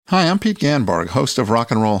Hi, I'm Pete Ganbarg, host of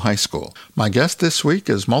Rock and Roll High School. My guest this week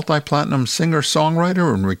is multi-platinum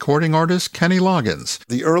singer-songwriter and recording artist Kenny Loggins.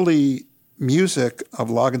 The early music of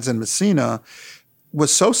Loggins and Messina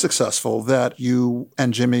was so successful that you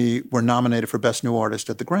and Jimmy were nominated for Best New Artist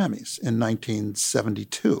at the Grammys in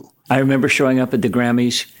 1972. I remember showing up at the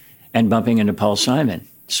Grammys and bumping into Paul Simon.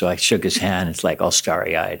 So I shook his hand. It's like all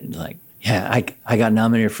starry-eyed and like, yeah, I got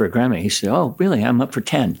nominated for a Grammy. He said, oh, really? I'm up for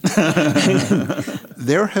 10.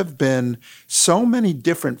 There have been so many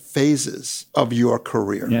different phases of your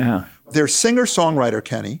career. Yeah. There's singer-songwriter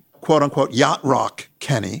Kenny, quote-unquote yacht rock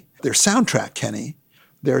Kenny. There's soundtrack Kenny.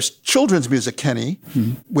 There's children's music Kenny.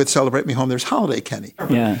 With Celebrate Me Home, there's holiday Kenny.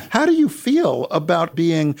 Yeah. How do you feel about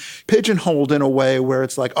being pigeonholed in a way where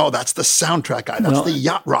it's like, oh, that's the soundtrack guy, that's the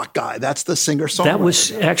yacht rock guy, that's the singer-songwriter That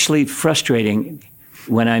was actually frustrating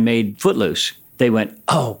when I made Footloose. They went,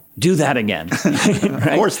 oh, do that again. Right? Of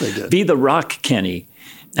course they did. Be the rock Kenny.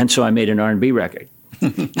 And so I made an R&B record,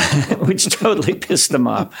 which totally pissed them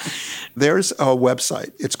off. There's a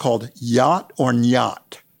website. It's called Yacht or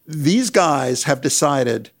Nyat. These guys have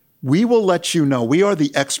decided, we will let you know. We are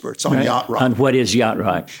the experts on yacht rock. On what is yacht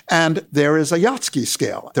rock. And there is a Yachtski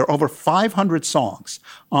scale. There are over 500 songs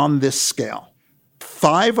on this scale.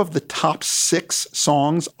 5 of the top 6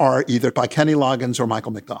 songs are either by Kenny Loggins or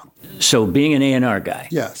Michael McDonald. So being an A&R guy,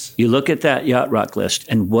 yes, you look at that yacht rock list,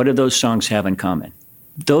 and what do those songs have in common?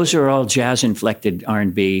 Those are all jazz-inflected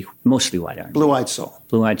R&B, mostly white R&B. Blue-Eyed Soul.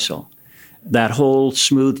 Blue-Eyed Soul. That whole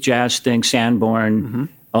smooth jazz thing, Sanborn,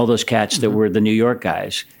 all those cats that were the New York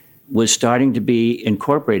guys, was starting to be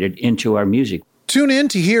incorporated into our music. Tune in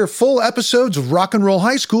to hear full episodes of Rock and Roll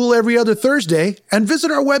High School every other Thursday and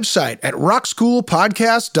visit our website at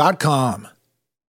rockschoolpodcast.com.